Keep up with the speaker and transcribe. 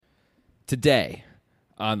Today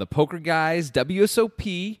on the Poker Guys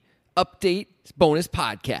WSOP Update Bonus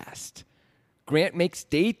Podcast, Grant makes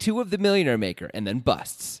day 2 of the Millionaire Maker and then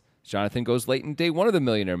busts. Jonathan goes late in day 1 of the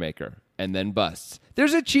Millionaire Maker and then busts.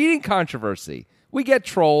 There's a cheating controversy. We get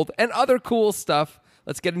trolled and other cool stuff.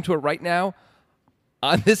 Let's get into it right now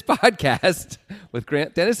on this podcast with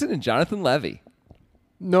Grant Dennison and Jonathan Levy.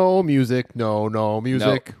 No music. No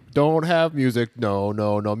music. Nope. Don't have music.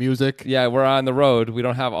 No music. Yeah, we're on the road. We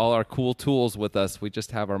don't have all our cool tools with us. We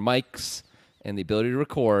just have our mics and the ability to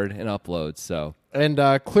record and upload. So, And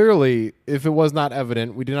clearly, if it was not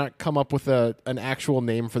evident, we did not come up with an actual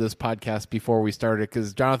name for this podcast before we started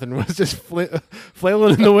because Jonathan was just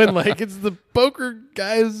flailing in the wind like it's the Poker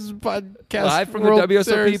Guys podcast. Live from World the WSOP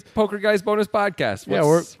Series. Poker Guys bonus podcast.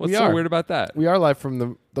 What's we so are. weird about that? We are live from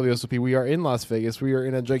the WSOP. We are in Las Vegas. We are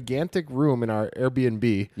in a gigantic room in our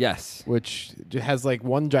Airbnb. Yes. Which has like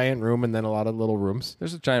one giant room and then a lot of little rooms.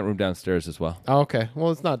 There's a giant room downstairs as well. Oh, okay.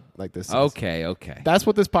 Well, it's not like this. Okay. That's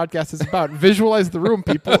what this podcast is about. Visualize the room,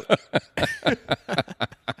 people.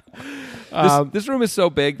 This room is so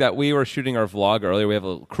big that we were shooting our vlog earlier. We have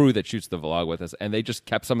a crew that shoots the vlog with us, and they just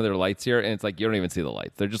kept some of their lights here, and it's like you don't even see the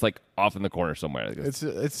lights. They're just like off in the corner somewhere.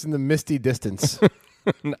 It's in the misty distance.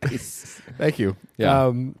 Nice. Thank you.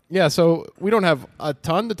 Yeah. So we don't have a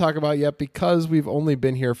ton to talk about yet because we've only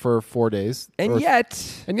been here for 4 days. And yet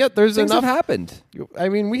there's things enough. have happened. I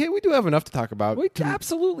mean, we do have enough to talk about. We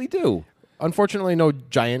absolutely do. Unfortunately, no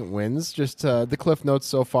giant wins. Just the cliff notes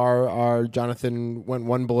so far are Jonathan went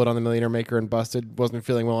 1 bullet on the Millionaire Maker and busted. Wasn't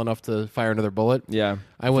feeling well enough to fire another bullet. Yeah.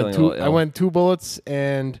 I went 2 bullets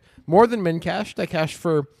and more than min cashed. I cashed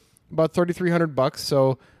for about $3,300.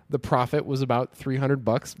 So the profit was about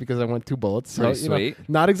 $300 because I went 2 bullets. So, sweet.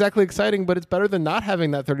 Not exactly exciting, but it's better than not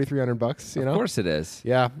having that $3,300. You know, Of course it is.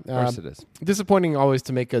 Yeah, Of course it is. Disappointing always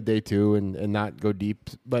to make a day 2 and not go deep,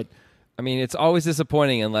 but. I mean, it's always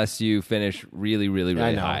disappointing unless you finish really, really,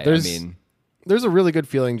 really high. There's a really good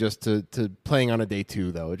feeling just to playing on a day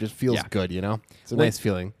 2, though. It just feels good, you know? It's a nice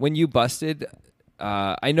feeling. When you busted,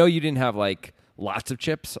 I know you didn't have like lots of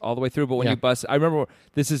chips all the way through, but when you busted, I remember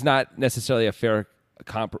this is not necessarily a fair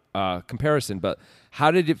comparison, but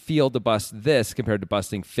how did it feel to bust this compared to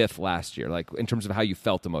busting 5th last year? Like in terms of how you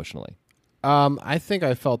felt emotionally? I think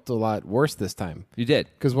I felt a lot worse this time. You did?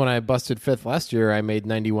 Because when I busted 5th last year, I made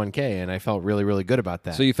 $91K, and I felt really, really good about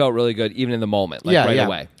that. So you felt really good even in the moment, like right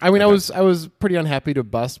away. I mean, okay. I was pretty unhappy to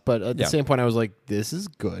bust, but at the same point, I was like, this is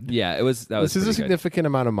good. Yeah, this is a significant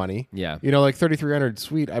amount of money. Yeah. You know, like $3,300,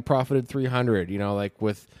 sweet. I profited $300, you know, like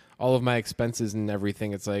with all of my expenses and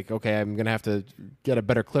everything. It's like, okay, I'm going to have to get a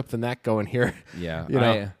better clip than that going here. Yeah. You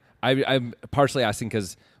know? I'm partially asking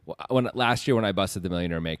because last year when I busted the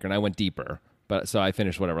Millionaire Maker, and I went deeper, but so I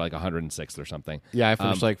finished whatever, like 106th or something. Yeah, I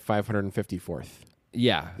finished like 554th.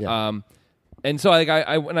 Yeah. And so like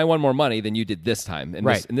I won more money than you did this time in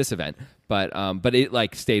this event, but it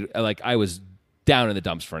like stayed like I was down in the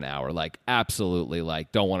dumps for an hour, like absolutely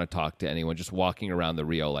like don't want to talk to anyone, just walking around the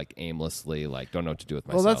Rio like aimlessly, like don't know what to do with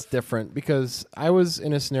myself. Well, that's different because I was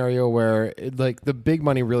in a scenario where like the big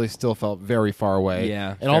money really still felt very far away.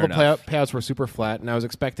 Yeah, and all the payouts were super flat, and I was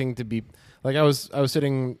expecting to be like I was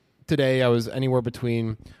sitting. Today I was anywhere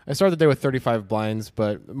between. I started the day with 35 blinds,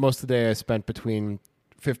 but most of the day I spent between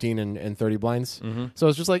 15 and 30 blinds. Mm-hmm. So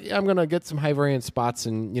it's just like I'm gonna get some high variance spots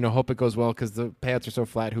and hope it goes well because the payouts are so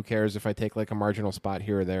flat. Who cares if I take like a marginal spot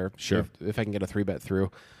here or there? Sure. If I can get a 3-bet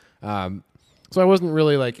through. So I wasn't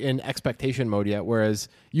really like in expectation mode yet. Whereas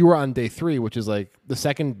you were on day 3, which is like the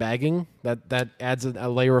second bagging that adds a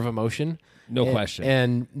layer of emotion. No question.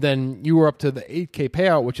 And then you were up to the 8K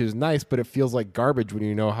payout, which is nice, but it feels like garbage when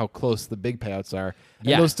you know how close the big payouts are.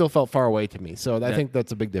 And those still felt far away to me. So I think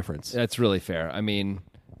that's a big difference. That's really fair. I mean,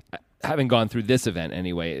 having gone through this event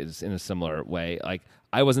anyway is in a similar way. Like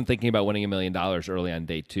I wasn't thinking about winning $1 million early on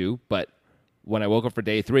day 2, but when I woke up for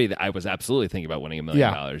day 3, I was absolutely thinking about winning $1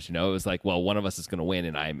 million. It was like, well, one of us is going to win,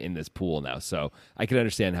 and I'm in this pool now. So I can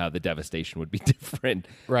understand how the devastation would be different.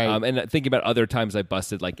 Right. And thinking about other times I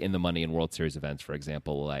busted, like in the money in World Series events, for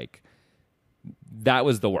example, like that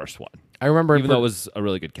was the worst one. I remember, even though it was a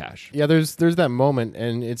really good cash. Yeah, there's that moment,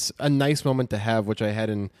 and it's a nice moment to have, which I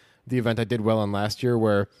had in the event I did well on last year,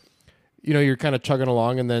 where you're kind of chugging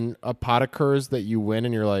along, and then a pot occurs that you win,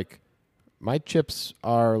 and you're like, my chips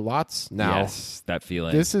are lots now. Yes, that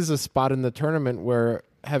feeling. This is a spot in the tournament where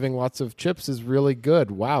having lots of chips is really good.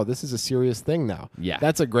 Wow, this is a serious thing now. Yeah.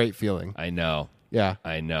 That's a great feeling. I know. Yeah.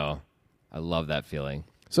 I know. I love that feeling.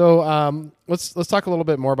 So let's talk a little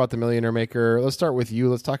bit more about the Millionaire Maker. Let's start with you.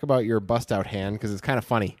 Let's talk about your bust-out hand because it's kind of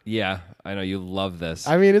funny. Yeah, I know you love this.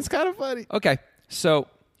 I mean, it's kind of funny. Okay, so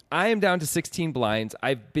I am down to 16 blinds.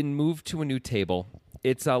 I've been moved to a new table.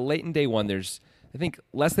 It's late in day one. There's, I think,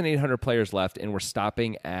 less than 800 players left, and we're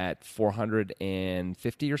stopping at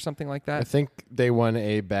 450 or something like that. I think day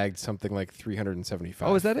 1A bagged something like 375.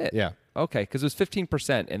 Oh, is that it? Yeah. Okay, because it was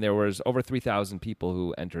 15%, and there was over 3,000 people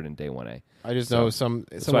who entered in day 1A. I just know some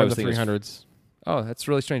I of was the thinking 300s. Oh, that's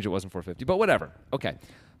really strange. It wasn't 450, but whatever. Okay.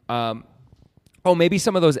 Maybe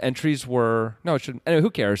some of those entries were no. It shouldn't. Anyway, who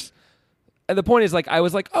cares? And the point is, like, I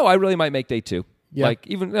was like, oh, I really might make day 2. Yeah. Like,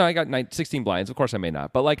 even though I got 16 blinds, of course I may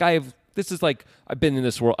not. But like, this is like I've been in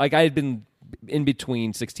this world. Like, I had been in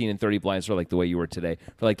between 16 and 30 blinds, for like the way you were today,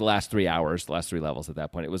 for like the last 3 hours, the last 3 levels. At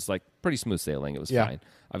that point, it was like pretty smooth sailing. It was fine.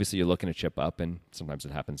 Obviously, you're looking to chip up, and sometimes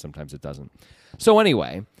it happens, sometimes it doesn't. So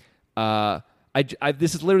anyway,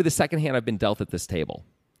 this is literally the second hand I've been dealt at this table.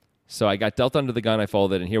 So I got dealt under the gun, I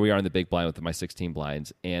folded, and here we are in the big blind with my 16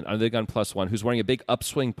 blinds. And under the gun +1, who's wearing a big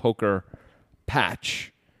upswing poker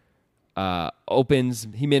patch, opens,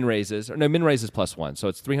 he min raises +1. So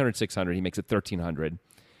it's 300, 600. He makes it 1,300.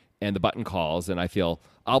 And the button calls, and I feel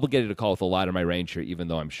obligated to call with a lot of my range here, even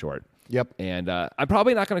though I'm short. Yep. And I'm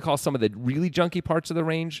probably not going to call some of the really junky parts of the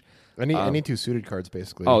range. Any 2 suited cards,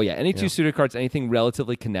 basically. Oh, yeah. Any 2 suited cards, anything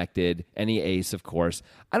relatively connected, any ace, of course.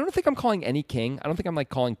 I don't think I'm calling any king. I don't think I'm like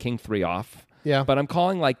calling king 3 off. Yeah. But I'm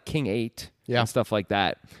calling like king 8 and stuff like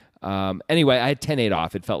that. Anyway, I had 10-8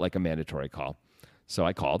 off. It felt like a mandatory call. So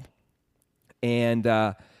I called. And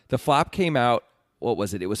the flop came out, what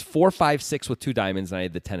was it? It was 4-5-6 with 2 diamonds, and I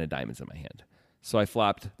had the 10 of diamonds in my hand. So I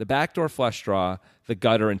flopped the backdoor flush draw, the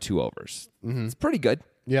gutter, and 2 overs. Mm-hmm. It's pretty good.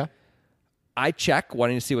 Yeah. I check,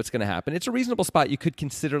 wanting to see what's going to happen. It's a reasonable spot. You could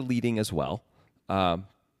consider leading as well.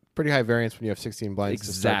 Pretty high variance when you have 16 blinds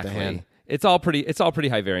to start the hand. It's all pretty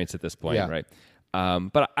high variance at this point, right?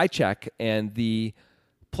 But I check, and the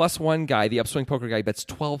 +1 guy, the upswing poker guy, bets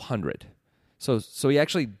 1,200. So he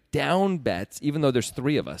actually down bets, even though there's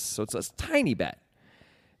 3 of us. So it's a tiny bet.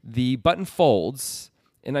 The button folds,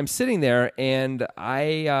 and I'm sitting there, and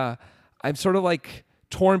I'm sort of like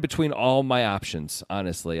torn between all my options,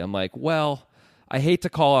 honestly. I'm like, well, I hate to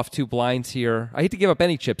call off 2 blinds here. I hate to give up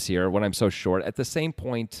any chips here when I'm so short. At the same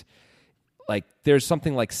point, like, there's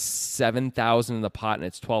something like 7,000 in the pot, and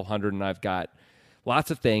it's 1,200, and I've got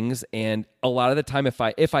lots of things. And a lot of the time,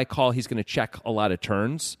 if I call, he's going to check a lot of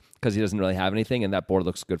turns because he doesn't really have anything, and that board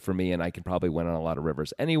looks good for me, and I can probably win on a lot of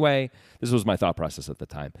rivers anyway. This was my thought process at the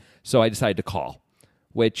time. So I decided to call,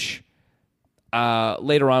 which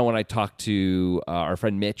later on when I talked to our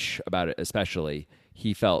friend Mitch about it especially,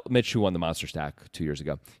 Mitch, who won the Monster Stack 2 years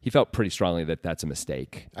ago, he felt pretty strongly that that's a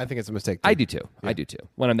mistake. I think it's a mistake too. I do too. Yeah. I do too.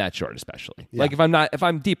 When I'm that short, especially. Yeah. Like if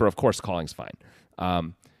I'm deeper, of course, calling's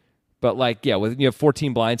fine. But like, yeah, when you have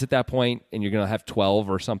 14 blinds at that point, and you're going to have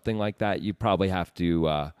 12 or something like that, you probably have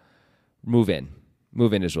to move in.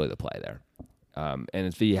 Move in is really the play there. And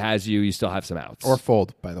if he has you still have some outs. Or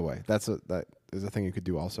fold, by the way. That is a thing you could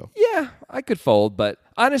do also. Yeah, I could fold, but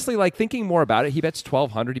honestly, like, thinking more about it, he bets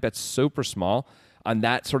 1,200. He bets super small on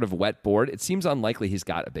that sort of wet board. It seems unlikely he's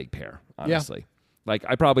got a big pair, honestly. Yeah. Like,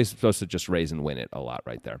 I probably supposed to just raise and win it a lot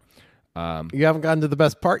right there. You haven't gotten to the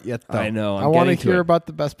best part yet, though. I know. I want to hear about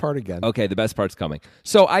the best part again. Okay, the best part's coming.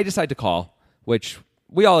 So I decide to call, which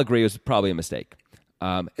we all agree was probably a mistake.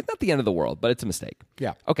 It's not the end of the world, but it's a mistake.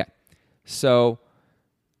 Yeah. Okay. So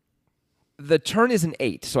the turn is an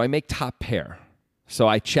 8, so I make top pair. So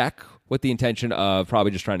I check with the intention of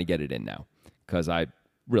probably just trying to get it in now because I'm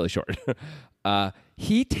really short.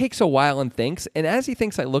 He takes a while and thinks, and as he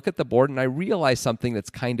thinks, I look at the board and I realize something that's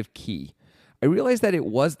kind of key. I realized that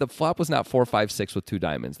the flop was not 4-5-6 with 2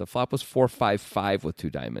 diamonds. The flop was 4-5-5 with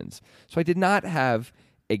 2 diamonds. So I did not have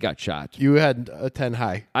a gut shot. You had a 10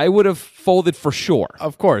 high. I would have folded for sure.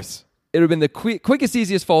 Of course. It would have been the quickest,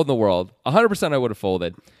 easiest fold in the world. 100% I would have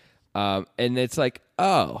folded. And it's like,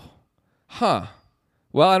 oh, huh.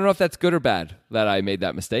 Well, I don't know if that's good or bad that I made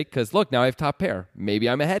that mistake because, look, now I have top pair. Maybe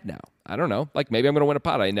I'm ahead now. I don't know. Like, maybe I'm going to win a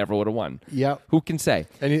pot I never would have won. Yeah. Who can say?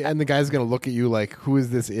 And the guy's going to look at you like, who is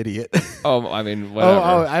this idiot? Oh, I mean, whatever.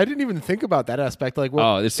 I didn't even think about that aspect. Like,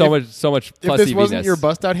 well, there's so much plus if this EV-ness. wasn't your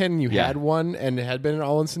bust out hand and you had one and it had been an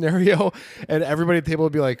all-in scenario, and everybody at the table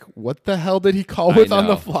would be like, what the hell did he call with on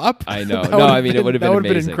the flop? I know. No, I mean, it would have been amazing. That would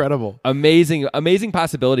have been incredible. Amazing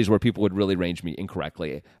possibilities where people would really range me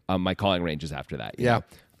incorrectly. My calling ranges after that. You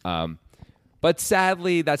know? But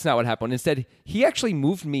sadly, that's not what happened. Instead, he actually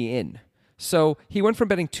moved me in. So he went from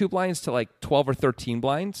betting 2 blinds to like 12 or 13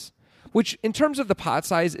 blinds, which in terms of the pot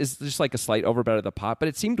size is just like a slight overbet of the pot, but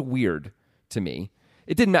it seemed weird to me.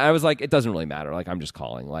 It didn't matter. I was like, it doesn't really matter. Like, I'm just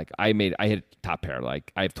calling. Like, I hit top pair.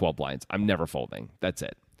 Like, I have 12 blinds. I'm never folding. That's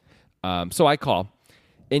it. So I call.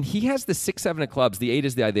 And he has the 6-7 of clubs. The 8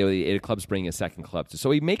 is the idea. The 8 of clubs bringing a second club.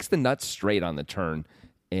 So he makes the nuts straight on the turn,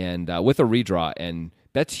 and with a redraw, and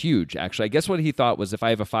that's huge. Actually, I guess what he thought was if I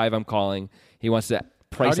have a 5, I'm calling. He wants to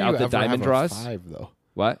price out the diamond draws. How do you ever have a 5 though?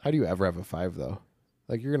 What? How do you ever have a 5 though?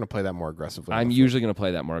 Like you're going to play that more aggressively. I'm usually going to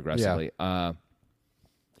play that more aggressively. Yeah.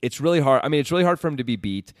 It's really hard. I mean, it's really hard for him to be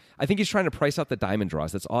beat. I think he's trying to price out the diamond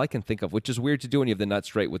draws. That's all I can think of, which is weird to do when you have the nut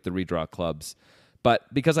straight with the redraw clubs.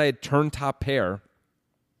 But because I had turned top pair,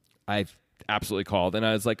 I've absolutely called, and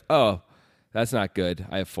I was like, oh, that's not good.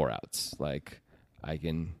 I have 4 outs. Like, I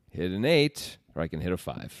can hit an 8 or I can hit a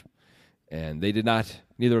 5. And they did not.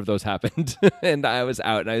 Neither of those happened. And I was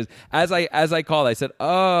out. And as I called, I said,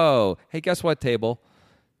 oh, hey, guess what, table?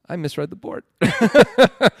 I misread the board.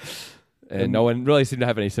 And no one really seemed to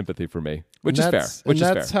have any sympathy for me, which is fair.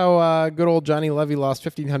 That's how good old Johnny Levy lost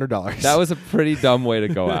 $1,500. That was a pretty dumb way to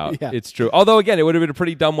go out. Yeah. It's true. Although, again, it would have been a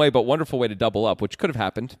pretty dumb way, but wonderful way to double up, which could have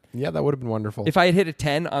happened. Yeah, that would have been wonderful. If I had hit a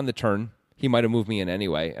 10 on the turn, he might have moved me in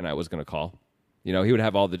anyway, and I was going to call. You know, he would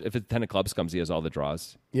have all the... If a 10 of clubs comes, he has all the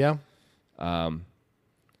draws. Yeah.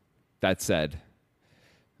 That said,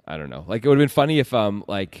 I don't know. Like, it would have been funny if,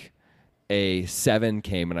 like... a 7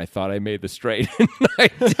 came and I thought I made the straight and I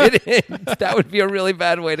didn't. That would be a really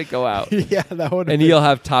bad way to go out. Yeah, that would. And he'll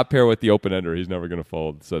have top pair with the open ender. He's never going to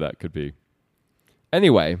fold, so that could be.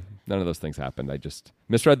 Anyway, none of those things happened. I just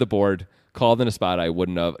misread the board, called in a spot I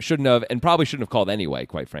shouldn't have, and probably shouldn't have called anyway.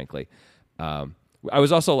 Quite frankly, I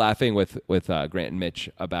was also laughing with Grant and Mitch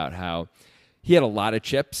about how he had a lot of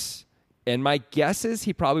chips, and my guess is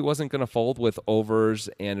he probably wasn't going to fold with overs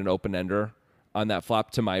and an open ender on that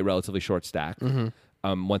flop to my relatively short stack.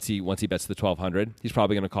 Mm-hmm. Once he bets the 1,200, he's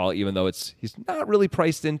probably going to call, even though he's not really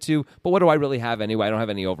priced into. But what do I really have anyway? I don't have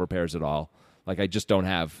any overpairs at all. Like I just don't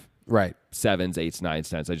have 7s, 8s, 9s,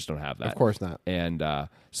 10s. I just don't have that. Of course not. And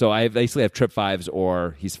so I basically have trip 5s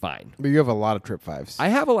or he's fine. But you have a lot of trip 5s. I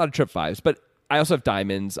have a lot of trip 5s, but I also have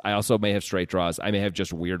diamonds. I also may have straight draws. I may have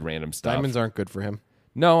just weird random stuff. Diamonds aren't good for him.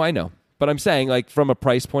 No, I know. But I'm saying, like, from a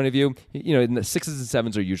price point of view, you know, the 6s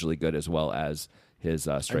and 7s are usually good as well as his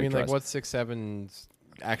straight I mean, draws. like, what's 6-7's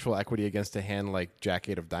actual equity against a hand like Jack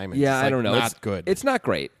 8 of diamonds? Yeah, it's I don't know. Not it's good. It's not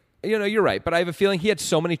great. You know, you're right. But I have a feeling he had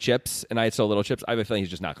so many chips and I had so little chips. I have a feeling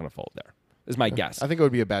he's just not going to fold there. Is my guess. I think it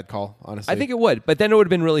would be a bad call, honestly. I think it would. But then it would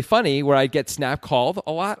have been really funny where I'd get snap called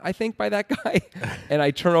a lot, I think, by that guy. And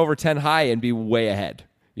I'd turn over 10 high and be way ahead,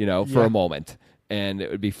 you know, for a moment. And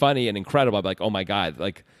it would be funny and incredible. I'd be like, oh, my God,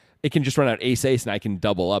 like, it can just run out ace-ace, and I can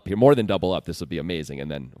double up here. More than double up. This would be amazing.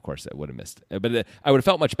 And then, of course, I would have missed. But I would have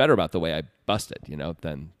felt much better about the way I busted, you know,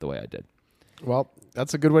 than the way I did. Well,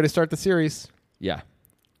 that's a good way to start the series. Yeah.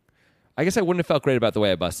 I guess I wouldn't have felt great about the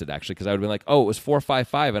way I busted, actually, because I would have been like, oh, it was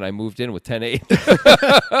 4-5-5, and I moved in with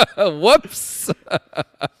 10-8. Whoops.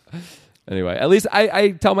 Anyway, at least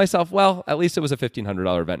I tell myself, well, at least it was a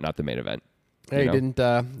 $1,500 event, not the main event. Hey, you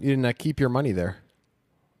didn't keep your money there.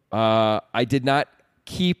 I did not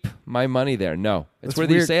keep my money there. No. It's weird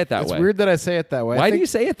that you say it that way. It's weird that I say it that way. Why do you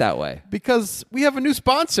say it that way? Because we have a new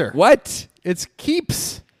sponsor. What? It's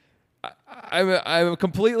Keeps. I'm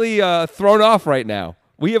completely thrown off right now.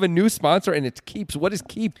 We have a new sponsor, and it's Keeps. What is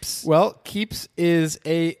Keeps? Well, Keeps is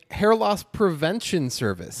a hair loss prevention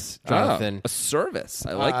service, Jonathan. A service.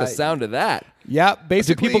 I like the sound of that. Yeah,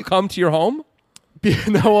 basically. Do people come to your home?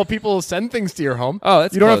 No, well, people send things to your home. Oh,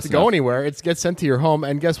 that's You don't have to close enough. go anywhere. It gets sent to your home,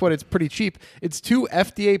 and guess what? It's pretty cheap. It's 2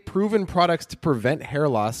 FDA-proven products to prevent hair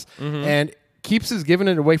loss, and Keeps is giving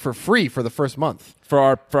it away for free for the first month.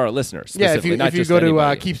 For our listeners, Yeah, if you go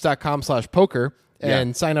to keeps.com/poker and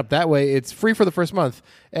Yeah. sign up that way, it's free for the first month,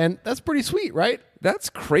 and that's pretty sweet, right?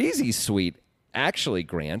 That's crazy sweet, actually,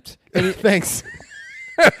 Grant. Thanks.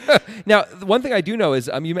 Now, one thing I do know is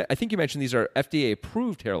I think you mentioned these are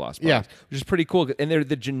FDA-approved hair loss products, which is pretty cool. And they're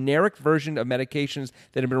the generic version of medications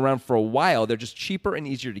that have been around for a while. They're just cheaper and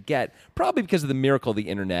easier to get, probably because of the miracle of the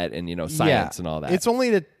internet and science and all that. It's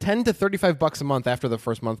only $10 to $35 a month after the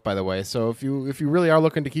first month, by the way. So if you really are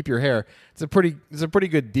looking to keep your hair, it's a pretty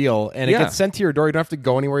good deal, and it gets sent to your door. You don't have to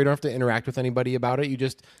go anywhere. You don't have to interact with anybody about it. You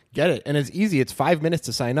just get it, and it's easy. It's 5 minutes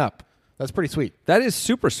to sign up. That's pretty sweet. That is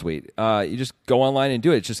super sweet. You just go online and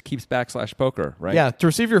do it. It just Keeps.com/poker, right? Yeah. To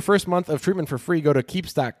receive your first month of treatment for free, go to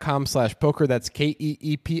keeps.com/poker. That's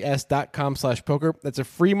KEEPS.com/poker. That's a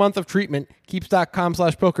free month of treatment.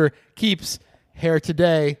 Keeps.com/poker. Keeps. Hair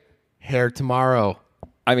today, hair tomorrow.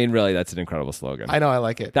 I mean, really, that's an incredible slogan. I know. I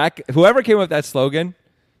like it. Whoever came up with that slogan,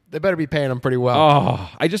 they better be paying them pretty well. Oh,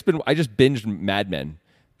 I just binged Mad Men.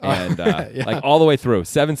 And like all the way through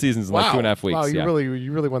 7 seasons in like 2.5 weeks. Wow, you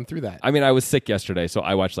really went through that. I mean, I was sick yesterday, so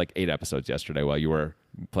I watched like 8 episodes yesterday while you were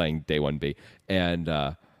playing Day 1B. And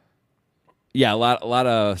Yeah, a lot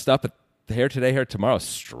of stuff, but hair today, hair tomorrow,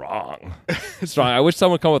 strong. Strong. I wish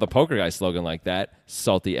someone would come with a poker guy slogan like that.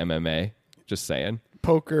 Salty MMA. Just saying.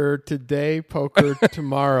 Poker today, poker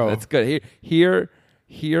tomorrow. That's good. Here,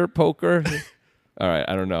 poker. All right,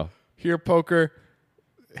 I don't know. Here, poker,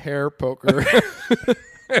 hair, poker.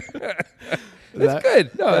 That's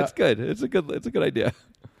good. No, that's good. It's a good idea.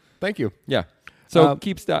 Thank you. Yeah. So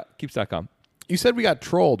keeps.com. You said we got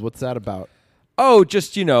trolled. What's that about? Oh,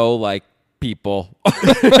 just like people.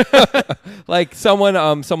 Like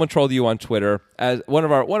someone trolled you on Twitter as one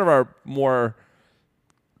of our more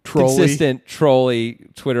consistent trolly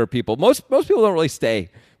Twitter people. Most people don't really stay,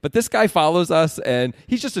 but this guy follows us and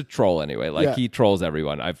he's just a troll anyway. Like he trolls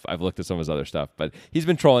everyone. I've looked at some of his other stuff, but he's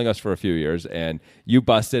been trolling us for a few years. And you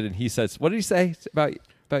busted, and he says, "What did he say about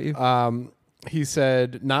you?" He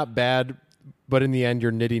said, "Not bad, but in the end,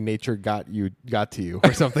 your nitty nature got to you,"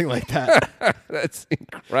 or something like that. That's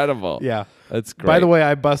incredible. Yeah, that's great. By the way,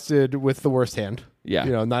 I busted with the worst hand.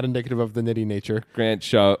 Yeah, not indicative of the nitty nature. Grant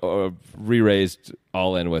re-raised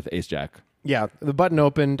all in with ace jack. Yeah, the button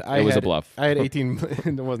opened. It was a bluff. I had 18.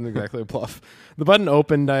 It wasn't exactly a bluff. The button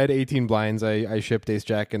opened. I had 18 blinds. I shipped ace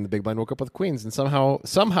jack, and the big blind woke up with queens. And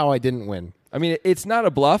somehow I didn't win. I mean, it's not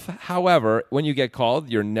a bluff. However, when you get called,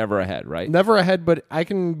 you're never ahead, right? Never ahead, but I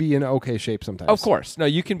can be in okay shape sometimes. Of course. No,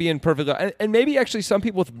 you can be in perfect... And maybe actually some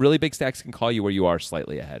people with really big stacks can call you where you are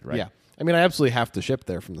slightly ahead, right? Yeah. I mean, I absolutely have to ship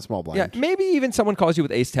there from the small blind. Yeah, maybe even someone calls you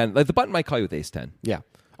with ace 10. Like the button might call you with ace 10. Yeah.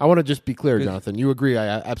 I want to just be clear, Jonathan. You agree I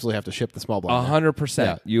absolutely have to ship the small blind. 100%.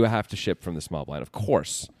 Yeah. You have to ship from the small blind, of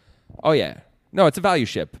course. Oh, yeah. No, it's a value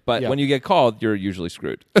ship. But Yeah. when you get called, you're usually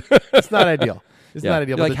screwed. It's not ideal. It's not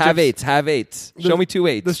ideal. You're but like, have eights. Show me 2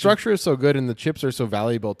 8s. The structure is so good and the chips are so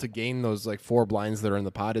valuable. To gain those like 4 blinds that are in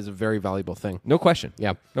the pot is a very valuable thing. No question.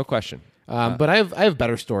 Yeah. No question. But I have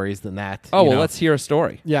better stories than that. Oh, well, let's hear a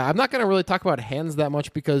story. Yeah, I'm not going to really talk about hands that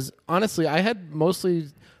much because, honestly, I had mostly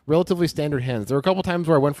relatively standard hands. There were a couple times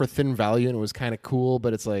where I went for thin value and it was kind of cool,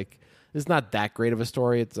 but it's like, it's not that great of a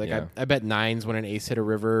story. It's like I bet 9s when an ace hit a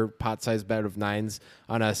river, pot size bet of 9s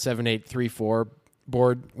on a 7-8-3-4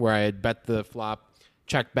 board where I had bet the flop,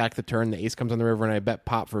 checked back the turn, the ace comes on the river, and I bet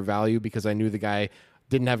pot for value because I knew the guy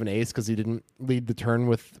didn't have an ace because he didn't lead the turn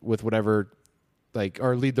with whatever...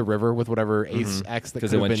 or lead the river with whatever ace X that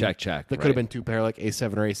could have been check. That could have been 2 pair like ace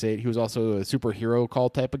 7 or ace 8. He was also a superhero call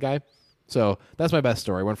type of guy. So that's my best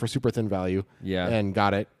story. I went for super thin value and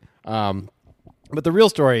got it. But the real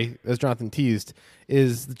story, as Jonathan teased,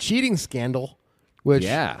 is the cheating scandal, which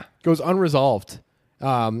goes unresolved.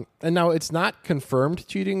 And now it's not confirmed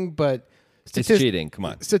cheating, but it's cheating. Come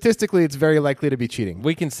on. Statistically, it's very likely to be cheating.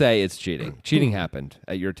 We can say it's cheating. Cheating happened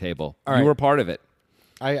at your table. All you right. were part of it.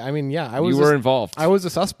 I mean, yeah, you were involved. I was a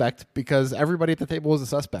suspect because everybody at the table was a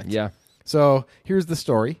suspect. Yeah. So here's the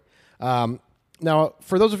story. Now,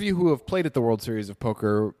 for those of you who have played at the World Series of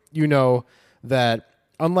Poker, you know that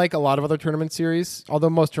unlike a lot of other tournament series, although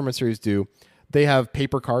most tournament series do, they have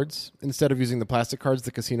paper cards instead of using the plastic cards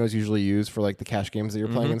the casinos usually use for like the cash games that you're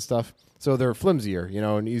playing and stuff. So they're flimsier,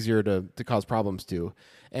 and easier to cause problems to.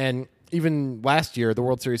 And even last year, the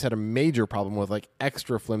World Series had a major problem with like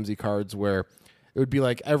extra flimsy cards where it would be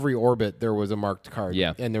like every orbit there was a marked card.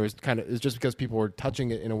 Yeah. And there was it's just because people were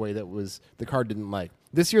touching it in a way that the card didn't like.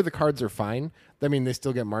 This year the cards are fine. I mean, they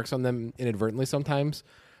still get marks on them inadvertently sometimes,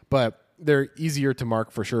 but they're easier to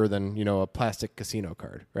mark for sure than, a plastic casino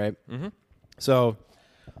card, right? Mm-hmm. So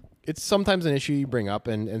it's sometimes an issue you bring up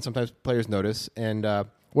and sometimes players notice. And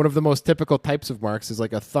one of the most typical types of marks is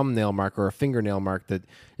like a thumbnail mark or a fingernail mark that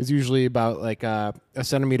is usually about like a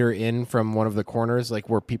centimeter in from one of the corners, like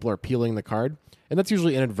where people are peeling the card. And that's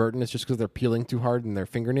usually inadvertent. It's just because they're peeling too hard and their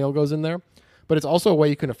fingernail goes in there. But it's also a way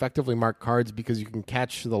you can effectively mark cards because you can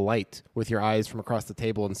catch the light with your eyes from across the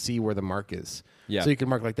table and see where the mark is. Yeah. So you can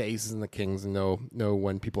mark like the aces and the kings and know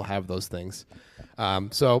when people have those things.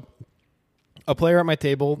 So a player at my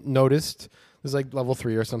table noticed, this is like level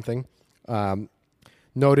 3 or something,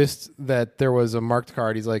 noticed that there was a marked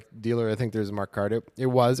card. He's like, dealer, I think there's a marked card. It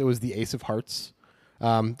was the ace of hearts.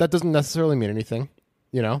 That doesn't necessarily mean anything.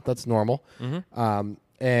 That's normal. Mm-hmm.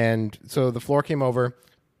 And so the floor came over,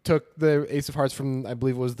 took the ace of hearts from, I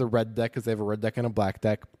believe it was the red deck because they have a red deck and a black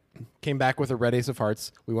deck, came back with a red ace of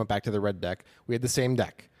hearts. We went back to the red deck. We had the same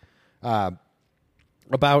deck.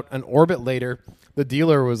 About an orbit later, the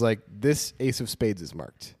dealer was like, this ace of spades is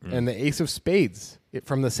marked. And the ace of spades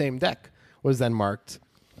from the same deck was then marked.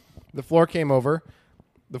 The floor came over.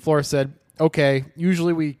 The floor said, okay,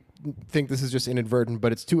 usually we think this is just inadvertent,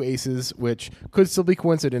 but it's 2 aces, which could still be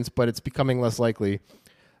coincidence, but it's becoming less likely.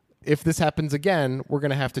 If this happens again, we're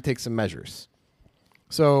going to have to take some measures.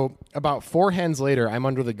 So about 4 hands later, I'm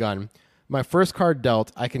under the gun. my first card dealt,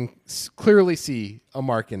 I can clearly see a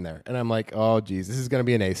mark in there. And I'm like, oh, geez, this is going to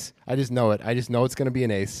be an ace. I just know it. I just know it's going to be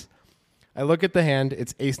an ace. I look at the hand.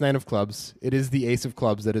 It's ace-9 of clubs. It is the ace of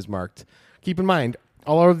clubs that is marked. Keep in mind,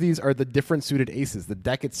 all of these are the different suited aces. The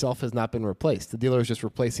deck itself has not been replaced. The dealer is just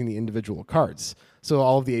replacing the individual cards. So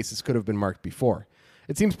all of the aces could have been marked before.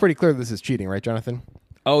 It seems pretty clear this is cheating, right, Jonathan?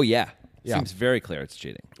 Oh, yeah. Seems very clear it's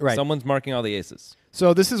cheating. Right. Someone's marking all the aces.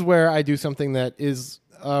 So this is where I do something that is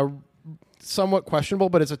somewhat questionable,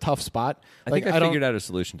 but it's a tough spot. I think I figured out a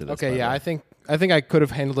solution to this. Okay, yeah, I think I could have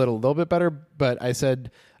handled it a little bit better, but I said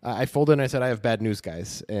I folded and I said I have bad news,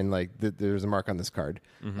 guys, and like there's a mark on this card,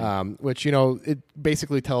 which it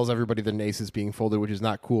basically tells everybody that an ace is being folded, which is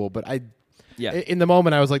not cool. But in the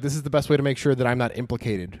moment I was like, this is the best way to make sure that I'm not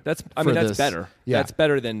implicated. That's better. Yeah. That's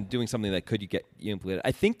better than doing something that could get you implicated.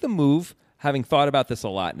 I think the move, having thought about this a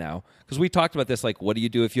lot now, because we talked about this, like, what do you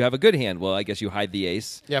do if you have a good hand? Well, I guess you hide the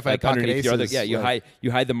ace. Yeah, if I had pocket underneath aces, your other,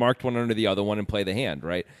 you hide the marked one under the other one and play the hand,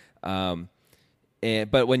 right?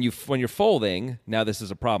 But when you're folding, now this is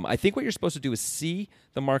a problem. I think what you're supposed to do is see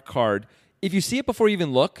the marked card. If you see it before you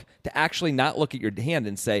even look, to actually not look at your hand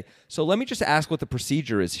and say, so let me just ask what the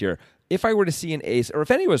procedure is here. If I were to see an ace, or if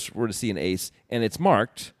any of us were to see an ace and it's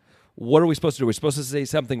marked, what are we supposed to do? We're supposed to say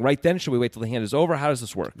something right then? Should we wait till the hand is over? How does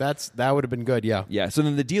this work? That would have been good, yeah. Yeah, so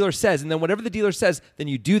then the dealer says, and then whatever the dealer says, then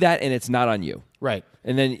you do that and it's not on you. Right.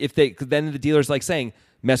 And then then the dealer's like saying,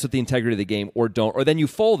 mess with the integrity of the game or don't. Or then you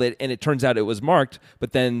fold it and it turns out it was marked,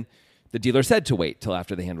 but then the dealer said to wait till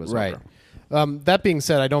after the hand was over. That being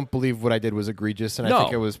said, I don't believe what I did was egregious, and I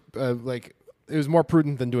think it was it was more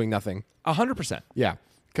prudent than doing nothing. 100%. Yeah,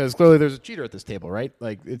 because clearly there's a cheater at this table, right?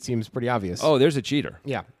 Like, it seems pretty obvious. Oh, there's a cheater.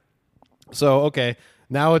 Yeah. So okay,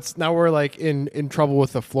 now we're like in trouble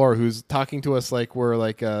with the floor, who's talking to us like we're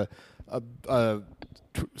like a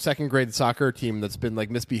second grade soccer team that's been like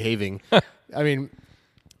misbehaving. I mean,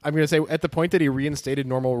 I'm going to say at the point that he reinstated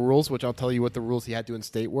normal rules, which I'll tell you what the rules he had to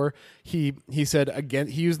instate were. He said again.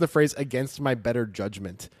 He used the phrase "against my better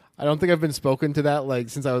judgment." I don't think I've been spoken to that like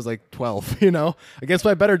since I was like 12. Against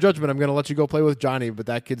my better judgment, I'm going to let you go play with Johnny, but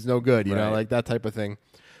that kid's no good. You know, like that type of thing.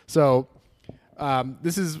 So.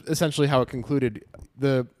 This is essentially how it concluded.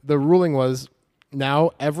 The ruling was now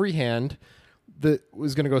every hand that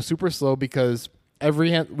was going to go super slow because every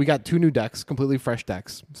hand we got 2 new decks, completely fresh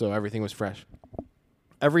decks, so everything was fresh.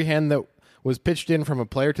 Every hand that was pitched in from a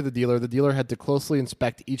player to the dealer had to closely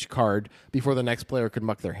inspect each card before the next player could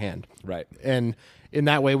muck their hand. Right. And in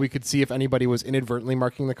that way, we could see if anybody was inadvertently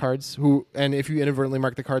marking the cards. And if you inadvertently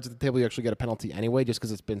mark the cards at the table, you actually get a penalty anyway, just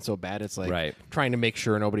because it's been so bad. It's like trying to make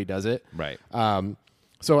sure nobody does it. Right.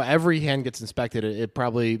 So every hand gets inspected. It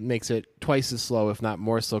probably makes it twice as slow, if not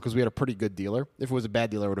more slow, because we had a pretty good dealer. If it was a bad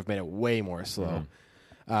dealer, it would have made it way more slow.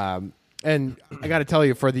 And I got to tell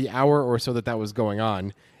you, for the hour or so that was going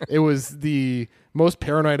on, it was the most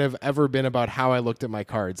paranoid I've ever been about how I looked at my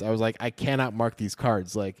cards. I was like, I cannot mark these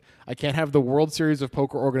cards. Like, I can't have the World Series of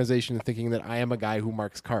Poker organization thinking that I am a guy who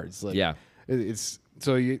marks cards. Like, it's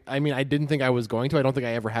so. I didn't think I was going to. I don't think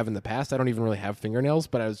I ever have in the past. I don't even really have fingernails,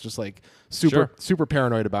 but I was just like super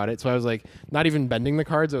paranoid about it. So I was like, not even bending the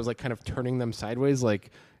cards. I was like kind of turning them sideways,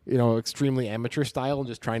 like extremely amateur style, and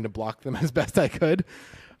just trying to block them as best I could.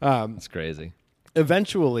 It's crazy.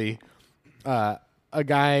 Eventually, a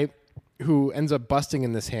guy who ends up busting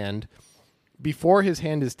in this hand, before his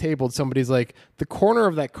hand is tabled, somebody's like, the corner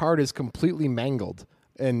of that card is completely mangled.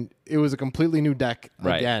 And it was a completely new deck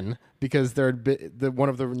again, because one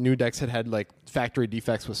of the new decks had like factory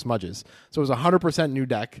defects with smudges. So it was 100% new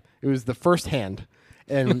deck. It was the first hand.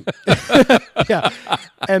 And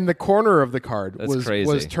and the corner of the card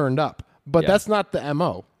was turned up. But that's not the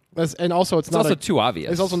MO. And also, it's not also too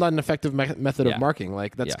obvious. It's also not an effective method of marking.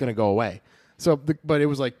 Like, that's going to go away. So, but it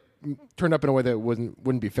was like turned up in a way that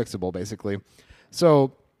wouldn't be fixable, basically.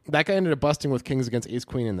 So that guy ended up busting with kings against ace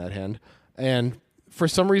queen in that hand, and for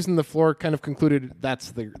some reason the floor kind of concluded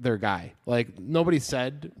that's their guy. Like, nobody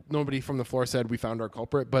from the floor said we found our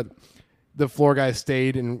culprit, but the floor guy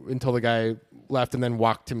stayed until the guy left and then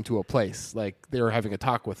walked him to a place. Like, they were having a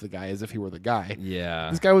talk with the guy as if he were the guy.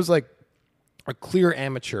 Yeah, this guy was like a clear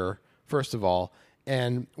amateur, first of all,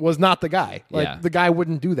 and was not the guy. Like, the guy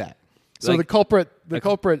wouldn't do that. So the culprit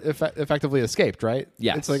effectively escaped, right?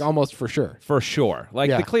 Yes. It's like almost for sure. For sure.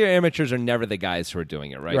 Like, the clear amateurs are never the guys who are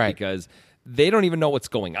doing it, right? Because they don't even know what's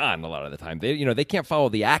going on a lot of the time. They can't follow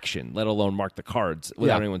the action, let alone mark the cards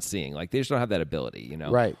without anyone seeing. Like, they just don't have that ability,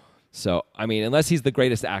 Right. So, I mean, unless he's the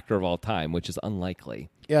greatest actor of all time, which is unlikely.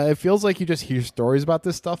 Yeah, it feels like you just hear stories about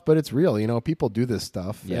this stuff, but it's real. People do this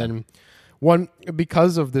stuff. Yeah. And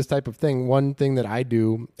because of this type of thing, one thing that I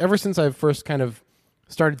do, ever since I've first kind of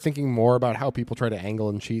started thinking more about how people try to angle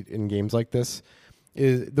and cheat in games like this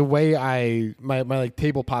is the way my like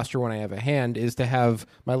table posture when I have a hand is to have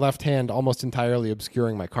my left hand almost entirely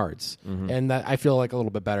obscuring my cards, and that I feel like a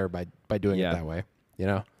little bit better by doing it that way. You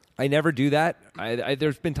know, I never do that.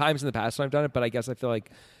 There's been times in the past when I've done it, but I guess I feel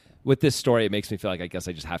like with this story, it makes me feel like I guess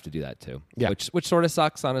I just have to do that too. Yeah, which sort of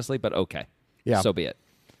sucks, honestly, but okay. Yeah, so be it.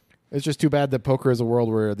 It's just too bad that poker is a world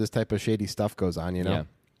where this type of shady stuff goes on. You know, yeah.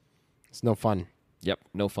 It's no fun. Yep,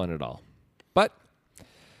 no fun at all. But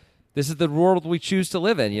this is the world we choose to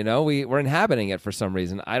live in. You know, we're inhabiting it for some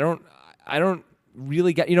reason. I don't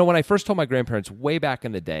really get. You know, when I first told my grandparents way back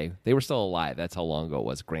in the day, they were still alive. That's how long ago it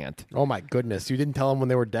was. Grant. Oh my goodness, you didn't tell them when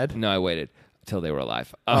they were dead? No, I waited until they were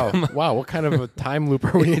alive. Oh wow, what kind of a time loop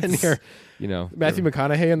are we in here? You know, Matthew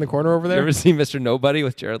McConaughey in the corner over there. You ever seen Mr. Nobody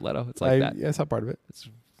with Jared Leto? It's like that. Yeah, I saw part of it.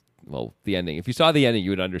 Well, the ending. If you saw the ending,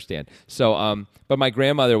 you would understand. So, but my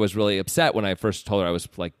grandmother was really upset when I first told her I was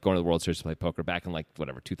like going to the World Series to play poker back in like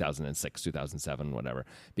whatever 2006, 2007, whatever.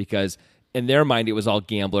 Because in their mind, it was all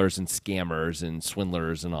gamblers and scammers and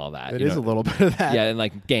swindlers and all that. It is a little bit of that. Yeah, and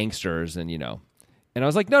like gangsters and And I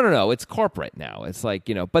was like, no, it's corporate now. It's like,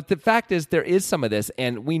 but the fact is there is some of this,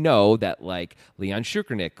 and we know that like Leon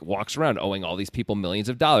Shukernick walks around owing all these people millions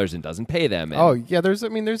of dollars and doesn't pay them. And oh, yeah, there's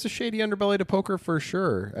a shady underbelly to poker for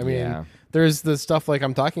sure. I mean, there's the stuff like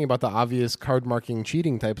I'm talking about, the obvious card marking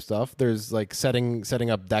cheating type stuff. There's like setting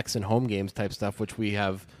up decks in home games type stuff, which we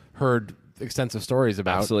have heard extensive stories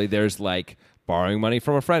about. Absolutely. There's like borrowing money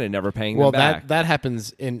from a friend and never paying them back. That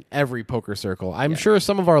happens in every poker circle. I'm sure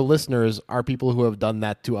some of our listeners are people who have done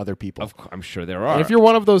that to other people. I'm sure there are. And if you're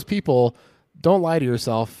one of those people, don't lie to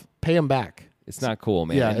yourself. Pay them back. It's not cool,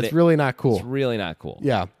 man. Yeah, it's really not cool. It's really not cool.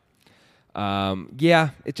 Yeah.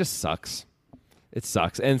 It just sucks. It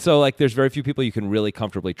sucks. And so, like, there's very few people you can really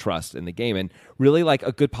comfortably trust in the game. And really, like,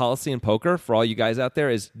 a good policy in poker for all you guys out there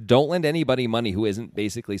is don't lend anybody money who isn't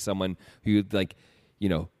basically someone who you'd, like,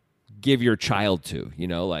 give your child to,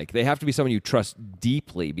 like they have to be someone you trust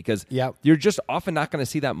deeply because you're just often not going to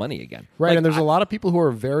see that money again. Right. Like, and there's a lot of people who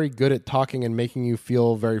are very good at talking and making you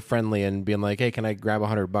feel very friendly and being like, hey, can I grab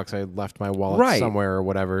 $100? I left my wallet somewhere or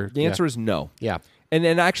whatever. The answer is no. Yeah. And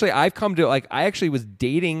then actually I've come to I actually was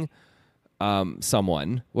dating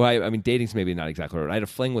someone. Well, I mean, dating's maybe not exactly right. I had a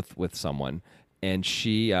fling with someone and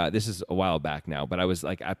she, this is a while back now, but I was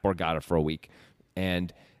like at Borgata for a week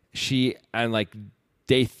and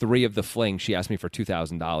day 3 of the fling, she asked me for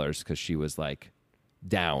 $2,000 because she was like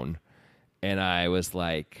down. And I was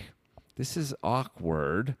like, this is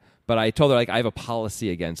awkward. But I told her, like, I have a policy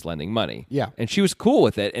against lending money. Yeah. And she was cool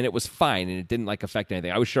with it, and it was fine, and it didn't, like, affect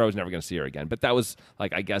anything. I was sure I was never going to see her again. But that was,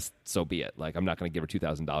 like, I guess, so be it. Like, I'm not going to give her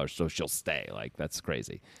 $2,000, so she'll stay. Like, that's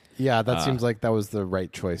crazy. Yeah, that seems like that was the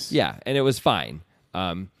right choice. Yeah, and it was fine.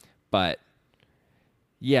 But,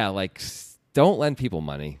 yeah, like, don't lend people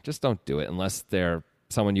money. Just don't do it unless they're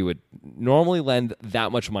someone you would normally lend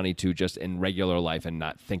that much money to just in regular life and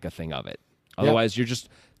not think a thing of it. Otherwise,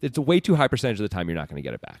 it's a way too high percentage of the time you're not going to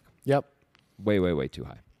get it back. Yep. Way, way, way too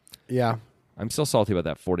high. Yeah. I'm still salty about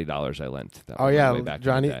that $40 I lent. That yeah. way back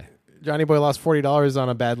Johnny Boy lost $40 on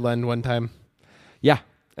a bad lend one time. Yeah.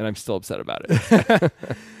 And I'm still upset about it.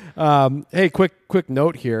 Hey, quick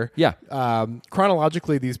note here. Yeah.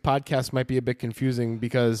 Chronologically, these podcasts might be a bit confusing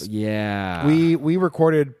because we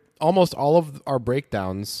recorded almost all of our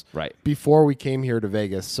breakdowns before we came here to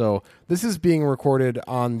Vegas. So this is being recorded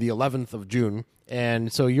on the 11th of June.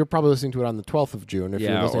 And so you're probably listening to it on the 12th of June if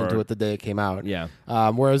you're listening to it the day it came out. Yeah.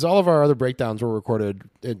 Whereas all of our other breakdowns were recorded,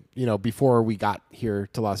 before we got here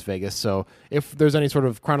to Las Vegas. So if there's any sort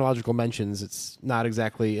of chronological mentions, it's not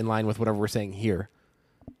exactly in line with whatever we're saying here.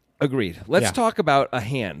 Agreed. Let's talk about a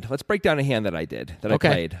hand. Let's break down a hand that I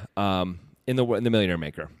played in the Millionaire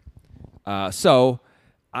Maker. So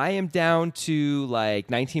I am down to like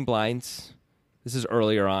 19 blinds. This is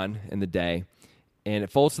earlier on in the day. And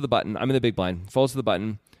it folds to the button. I'm in the big blind. Folds to the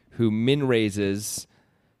button. Who min raises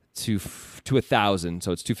to 1,000,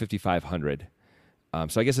 so it's 2,500.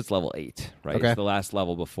 So I guess it's level 8, right? Okay. It's the last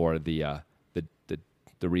level before the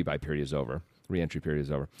rebuy period is over, re-entry period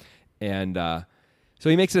is over, and so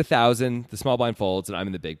he makes it 1,000. The small blind folds, and I'm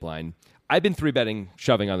in the big blind. I've been 3-betting,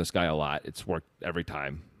 shoving on this guy a lot. It's worked every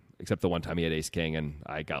time, except the one time he had Ace King, and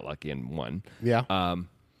I got lucky and won. Yeah.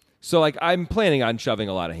 So, like, I'm planning on shoving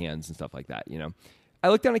a lot of hands and stuff like that, I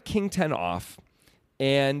looked down at King 10 off,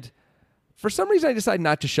 and for some reason I decided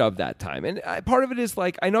not to shove that time. And part of it is,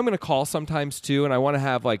 like, I know I'm going to call sometimes, too, and I want to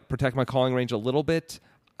have, like, protect my calling range a little bit.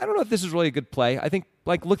 I don't know if this is really a good play. I think,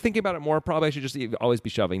 like, thinking about it more, probably I should just always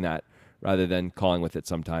be shoving that rather than calling with it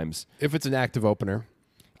sometimes. If it's an active opener.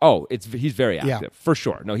 Oh, he's very active, for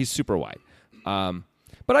sure. No, he's super wide.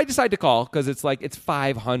 But I decided to call because it's like it's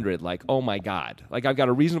 500. Like, oh my god! Like I've got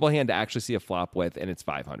a reasonable hand to actually see a flop with, and it's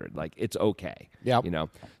 500. Like it's okay. Yep. You know.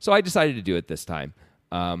 So I decided to do it this time.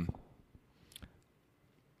 I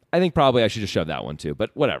think probably I should just shove that one too.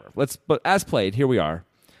 But whatever. But as played, here we are.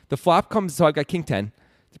 The flop comes. So I've got King 10,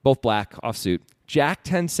 both black offsuit. Jack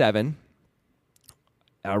 10-7,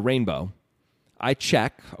 rainbow. I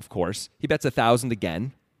check, of course. He bets 1,000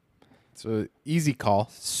 again. So easy call.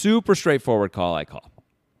 Super straightforward call. I call.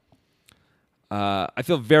 I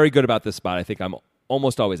feel very good about this spot. I think I'm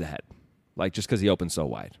almost always ahead, like just because he opens so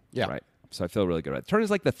wide. Yeah. Right. So I feel really good. Turn is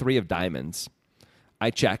like the 3 of diamonds.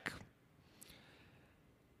 I check.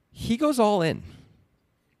 He goes all in.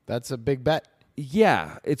 That's a big bet.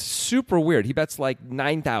 Yeah, it's super weird. He bets like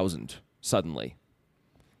 9,000 suddenly.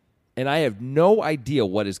 And I have no idea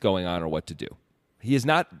what is going on or what to do. He is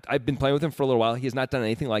not, I've been playing with him for a little while. He has not done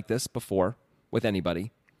anything like this before with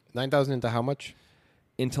anybody. 9,000 into how much?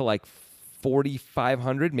 Into like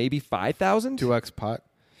 4,500, maybe 5,000? 2x pot.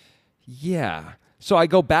 Yeah. So I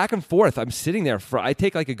go back and forth. I'm sitting there I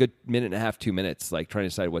take like a good minute and a half, 2 minutes, like trying to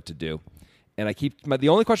decide what to do. And the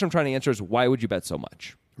only question I'm trying to answer is why would you bet so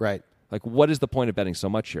much? Right. Like, what is the point of betting so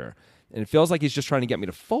much here? And it feels like he's just trying to get me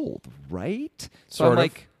to fold, right? So Sort I'm of.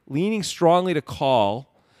 like leaning strongly to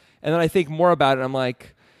call. And then I think more about it. I'm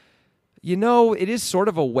like, it is sort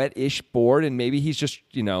of a wet-ish board. And maybe he's just,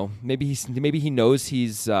 maybe he knows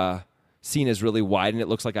he's seen as really wide. And it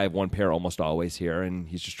looks like I have one pair almost always here. And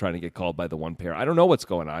he's just trying to get called by the one pair. I don't know what's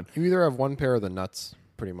going on. You either have one pair of the nuts,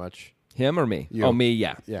 pretty much. Him or me? You. Oh, me,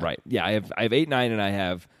 yeah. Yeah. Right. Yeah, I have 8, 9, and I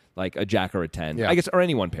have like a jack or a 10. Yeah. I guess, or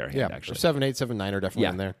any one pair hand, Yeah. actually. 7, 8, 7, 9 are definitely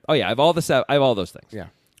in there. Oh, yeah. I have all those things. Yeah.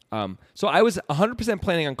 So I was 100%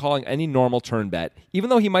 planning on calling any normal turn bet, even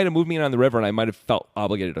though he might have moved me in on the river, and I might have felt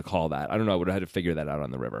obligated to call that. I don't know. I would have had to figure that out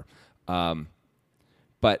on the river.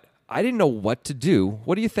 But I didn't know what to do.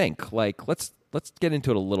 What do you think? Like, let's get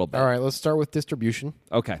into it a little bit. All right, let's start with distribution.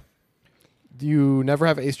 Okay. Do you never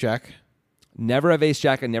have ace jack? Never have ace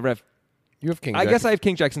jack. I never have. You have king I jack. guess I have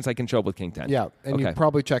king jack since I can show up with king 10. Yeah, and Okay. you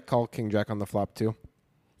probably check call king jack on the flop too.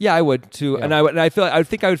 Yeah, I would too, Yeah. and I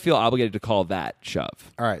think I would feel obligated to call that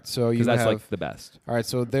shove All right, so you because that's have like the best. all right.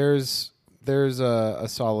 So there's a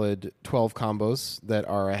solid 12 combos that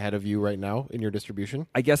are ahead of you right now in your distribution.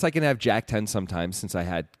 I guess I can have jack 10 sometimes since I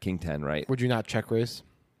had king 10, right? Would you not check raise?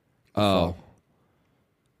 Oh,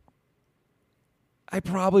 I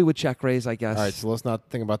probably would check raise. I guess. All right, so let's not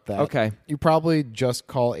think about that. Okay. You probably just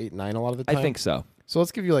call 8, 9 a lot of the time. I think so. So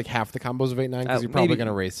let's give you like half the combos of 8, 9 because you're probably maybe- going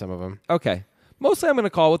to raise some of them. Okay. Mostly I'm going to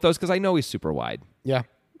call with those because I know he's super wide. Yeah.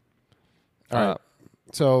 All right.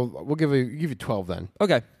 So we'll give you 12 then.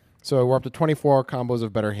 Okay. So we're up to 24 combos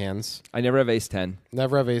of better hands. I never have ace 10.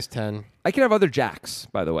 Never have ace 10. I can have other jacks,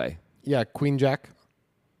 by the way. Yeah, queen jack.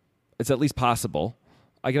 It's at least possible.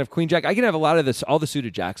 I can have queen jack. I can have a lot of all the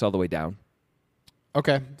suited jacks all the way down.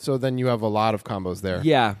 Okay, so then you have a lot of combos there.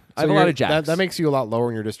 Yeah. I So have a lot of jacks. That makes you a lot lower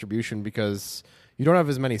in your distribution because you don't have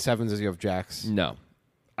as many 7s as you have jacks. No.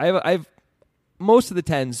 I have most of the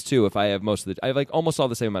 10s too. If I have I have like almost all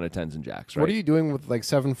the same amount of 10s and jacks, right? What are you doing with like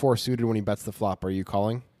 7-4 suited when he bets the flop? Are you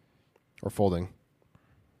calling or folding?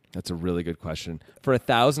 That's a really good question. For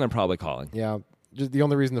 1,000, I'm probably calling. Yeah, just the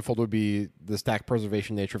only reason to fold would be the stack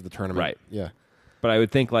preservation nature of the tournament. Right. Yeah. But I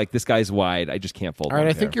would think like this guy's wide. I just can't fold. All right, one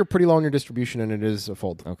I think pair. you're pretty low in your distribution, and it is a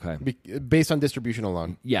fold. Okay. Based on distribution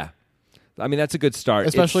alone. Yeah. I mean, that's a good start.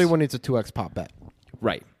 Especially when it's a 2x pop bet.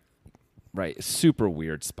 Right. Right. Super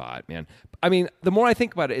weird spot, man. I mean, the more I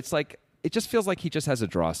think about it, it's like, it just feels like he just has a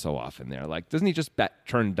draw so often there. Like, doesn't he just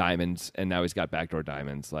turn diamonds and now he's got backdoor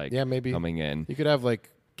diamonds, like, Yeah, maybe. coming in? You could have like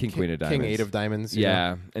King, queen of diamonds. King 8 of diamonds. you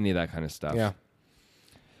Yeah. know? Any of that kind of stuff. Yeah.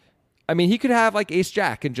 I mean, he could have like ace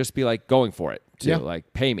jack and just be like going for it too. Yeah.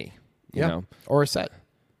 Like, pay me. You Yeah. know? Or a set.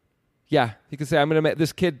 Yeah. He could say, I'm going to make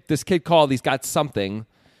this kid called. He's got something.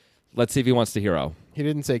 Let's see if he wants to hero. He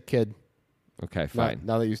didn't say kid. Okay, fine.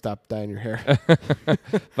 Now that you stopped dyeing your hair.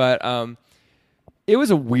 But it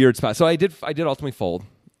was a weird spot. So I did ultimately fold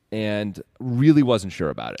and really wasn't sure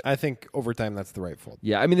about it. I think over time that's the right fold.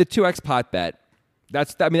 Yeah, I mean the 2x pot bet,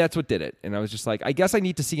 that's what did it. And I was just like, I guess I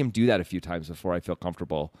need to see him do that a few times before I feel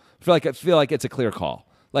comfortable. I feel like it's a clear call.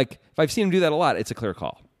 Like if I've seen him do that a lot, it's a clear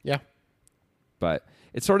call. Yeah. But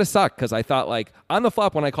it sort of sucked because I thought like on the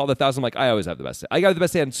flop when I called 1,000, I'm like, I always have the best. I got the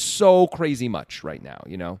best hand so crazy much right now,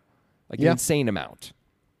 you know? Like an insane amount.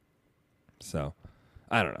 So,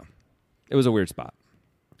 I don't know. It was a weird spot.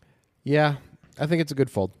 Yeah. I think it's a good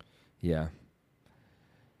fold. Yeah.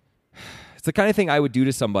 It's the kind of thing I would do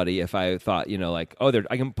to somebody if I thought, like,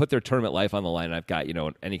 I can put their tournament life on the line and I've got,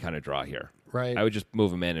 any kind of draw here. Right. I would just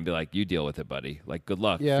move them in and be like, you deal with it, buddy. Like, good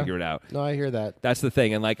luck. Yeah. Figure it out. No, I hear that. That's the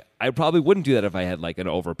thing. And like, I probably wouldn't do that if I had like an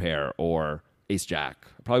overpair or ace jack.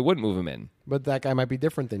 I probably wouldn't move him in. But that guy might be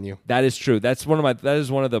different than you. That is true. That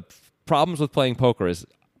is one of the problems with playing poker is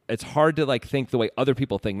it's hard to like think the way other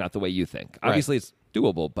people think, not the way you think. Right. Obviously, it's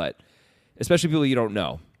doable, but especially people you don't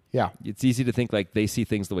know. Yeah. It's easy to think like they see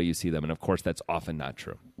things the way you see them, and of course, that's often not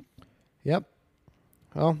true. Yep.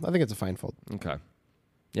 Well, I think it's a fine fold. Okay.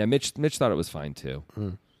 Yeah, Mitch thought it was fine too.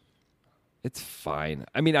 It's fine.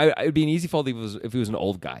 I mean, it'd be an easy fold if he was an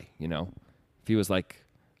old guy, you know, if he was like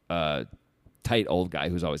a tight old guy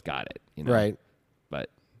who's always got it, you know. Right. But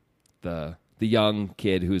the young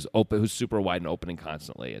kid who's super wide and opening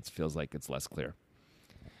constantly, it feels like it's less clear.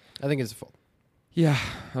 I think it's a fold. Yeah.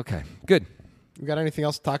 Okay. Good. You got anything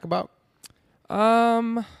else to talk about?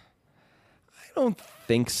 I don't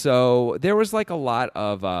think so. There was like a lot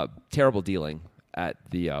of terrible dealing at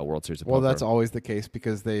the World Series of Poker. Well, that's always the case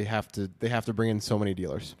because they have to bring in so many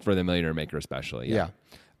dealers for the Millionaire Maker, especially. Yeah.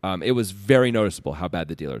 It was very noticeable how bad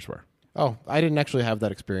the dealers were. Oh, I didn't actually have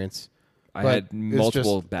that experience. I had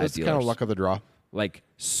multiple bad it's dealers. It's kind of luck of the draw. Like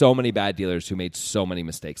so many bad dealers who made so many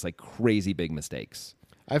mistakes, like crazy big mistakes.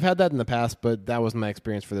 I've had that in the past, but that wasn't my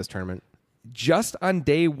experience for this tournament. Just on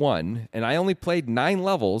day one, and I only played 9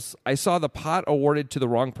 levels, I saw the pot awarded to the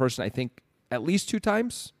wrong person, I think, at least 2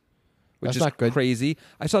 times, which That's is not good. Crazy.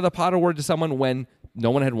 I saw the pot awarded to someone when no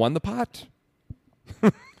one had won the pot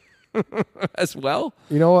as well.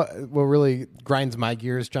 You know what really grinds my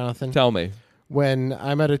gears, Jonathan? Tell me. When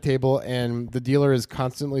I'm at a table and the dealer is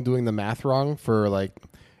constantly doing the math wrong for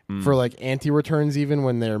ante returns, even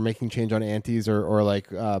when they're making change on antes or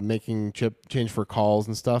making chip change for calls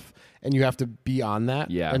and stuff, and you have to be on that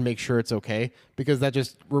and make sure it's okay, because that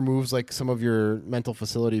just removes like some of your mental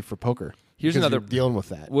facility for poker. Here's because another you're dealing with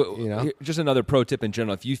that. Just another pro tip in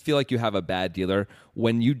general. If you feel like you have a bad dealer,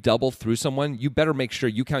 when you double through someone, you better make sure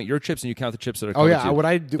you count your chips and you count the chips that are coming to you. What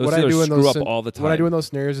I do up all the time. What I do in those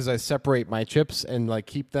scenarios is I separate my chips and like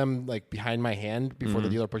keep them like behind my hand before the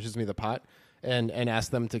dealer pushes me the pot. And ask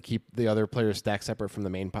them to keep the other player's stack separate from the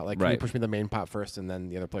main pot. Like, can you push me the main pot first and then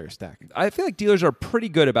the other player's stack? I feel like dealers are pretty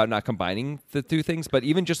good about not combining the two things, but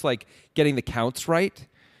even just like getting the counts right,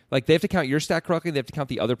 like they have to count your stack correctly, they have to count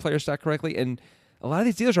the other player's stack correctly, and a lot of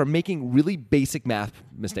these dealers are making really basic math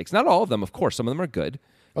mistakes. Not all of them, of course. Some of them are good.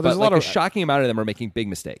 Oh, there's but a shocking amount of them are making big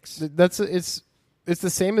mistakes. It's the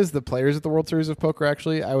same as the players at the World Series of Poker.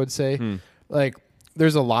 Actually, I would say, like.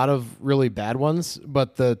 There's a lot of really bad ones,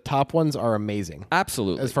 but the top ones are amazing.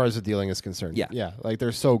 Absolutely. As far as the dealing is concerned. Yeah. Yeah. Like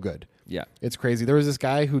they're so good. Yeah. It's crazy. There was this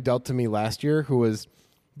guy who dealt to me last year who was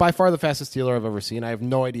by far the fastest dealer I've ever seen. I have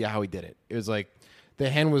no idea how he did it. It was like the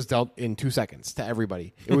hand was dealt in 2 seconds to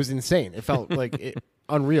everybody. It was insane. It felt like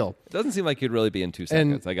unreal. It doesn't seem like you'd really be in 2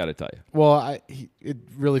 seconds, I got to tell you. Well, it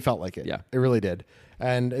really felt like it. Yeah. It really did.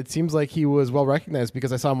 And it seems like he was well recognized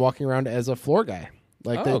because I saw him walking around as a floor guy.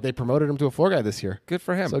 Like they promoted him to a floor guy this year. Good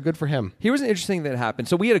for him. So good for him. Here was an interesting thing that happened.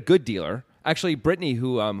 So we had a good dealer. Actually, Brittany,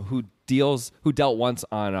 who dealt once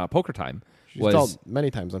on Poker Time. She's dealt many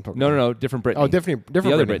times on Poker Time. No, different Brittany. Oh, different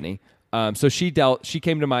the other Brittany. So she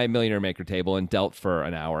came to my Millionaire Maker table and dealt for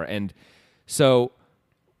an hour. And so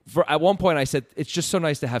at one point I said, it's just so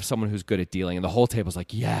nice to have someone who's good at dealing. And the whole table's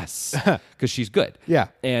like, yes, because she's good. Yeah.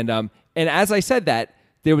 And as I said that,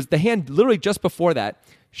 there was the hand literally just before that,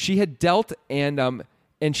 she had dealt and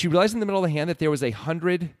she realized in the middle of the hand that there was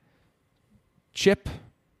 100 chip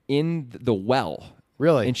in the well.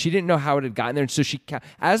 Really? And she didn't know how it had gotten there. And so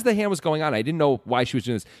as the hand was going on, I didn't know why she was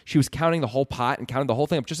doing this. She was counting the whole pot and counting the whole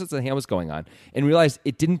thing up just as the hand was going on and realized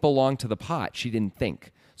it didn't belong to the pot. She didn't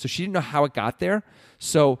think. So she didn't know how it got there.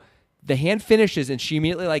 So the hand finishes and she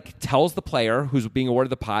immediately like tells the player who's being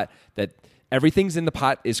awarded the pot that everything's in the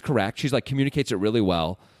pot is correct. She's like communicates it really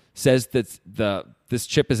well. Says that this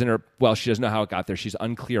chip is in her. Well, she doesn't know how it got there. She's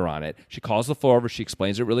unclear on it. She calls the floor over. She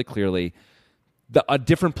explains it really clearly. A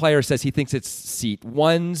different player says he thinks it's seat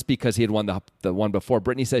 1s because he had won the one before.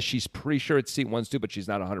 Brittany says she's pretty sure it's seat 1s too, but she's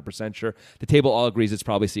not 100% sure. The table all agrees it's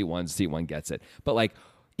probably seat 1s. Seat 1 gets it. But like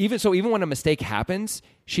even when a mistake happens,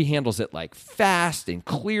 she handles it like fast and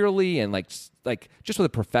clearly and like just with a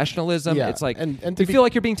professionalism. Yeah. It's like and you feel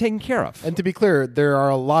like you're being taken care of. And to be clear, there are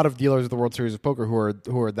a lot of dealers at the World Series of Poker who are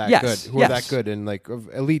that good, are that good and like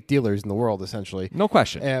elite dealers in the world essentially. No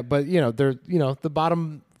question. But they're the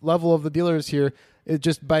bottom level of the dealers here. Is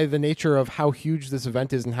just by the nature of how huge this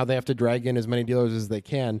event is and how they have to drag in as many dealers as they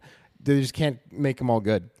can. They just can't make them all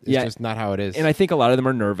good. It's just not how it is. And I think a lot of them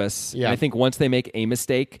are nervous. Yeah. And I think once they make a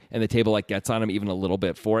mistake and the table like gets on them even a little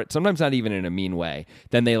bit for it, sometimes not even in a mean way,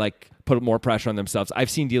 then they like put more pressure on themselves. I've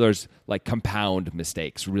seen dealers like compound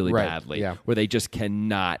mistakes really Right, badly, yeah. where they just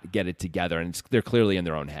cannot get it together, and they're clearly in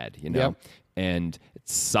their own head, Yep. And it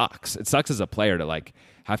sucks. It sucks as a player to like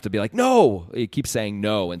have to be like, no, you keep saying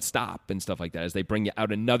no and stop and stuff like that as they bring you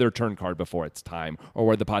out another turn card before it's time, or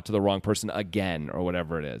where the pot to the wrong person again, or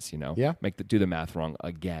whatever it is, Yeah. do the math wrong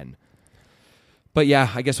again. But yeah,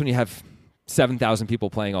 I guess when you have 7,000 people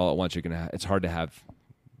playing all at once, it's hard to have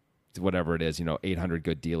whatever it is, 800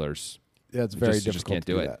 good dealers. Yeah, it's very You difficult just can't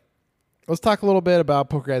to do it. that. Let's talk a little bit about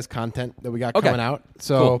Poker Guys content that we got Okay. coming out.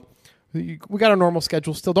 So we got a normal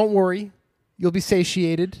schedule still. Don't worry. You'll be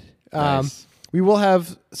satiated. Nice. We will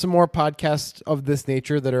have some more podcasts of this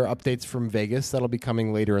nature that are updates from Vegas. That'll be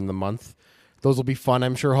coming later in the month. Those will be fun.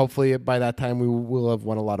 I'm sure hopefully by that time we will have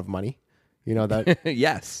won a lot of money. That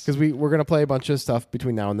Yes. because we're going to play a bunch of stuff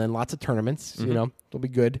between now and then. Lots of tournaments. It'll be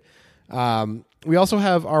good. We also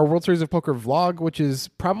have our World Series of Poker vlog, which is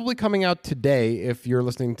probably coming out today if you're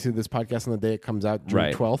listening to this podcast on the day it comes out, June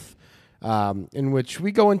Right. 12th, in which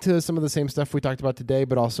we go into some of the same stuff we talked about today,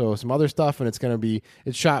 but also some other stuff, and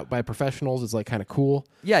it's shot by professionals. It's like kind of cool.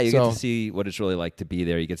 Yeah, you get to see what it's really like to be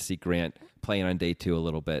there. You get to see Grant playing on day 2 a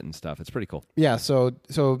little bit and stuff. It's pretty cool. Yeah, so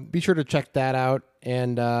be sure to check that out.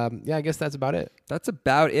 And I guess that's about it. That's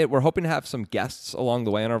about it. We're hoping to have some guests along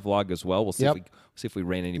the way on our vlog as well. We'll see Yep. if we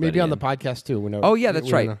rein anybody Maybe on in. the podcast too. Oh yeah,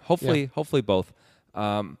 that's right. Yeah. Hopefully both.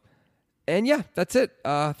 And yeah, that's it.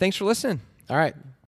 Thanks for listening. All right.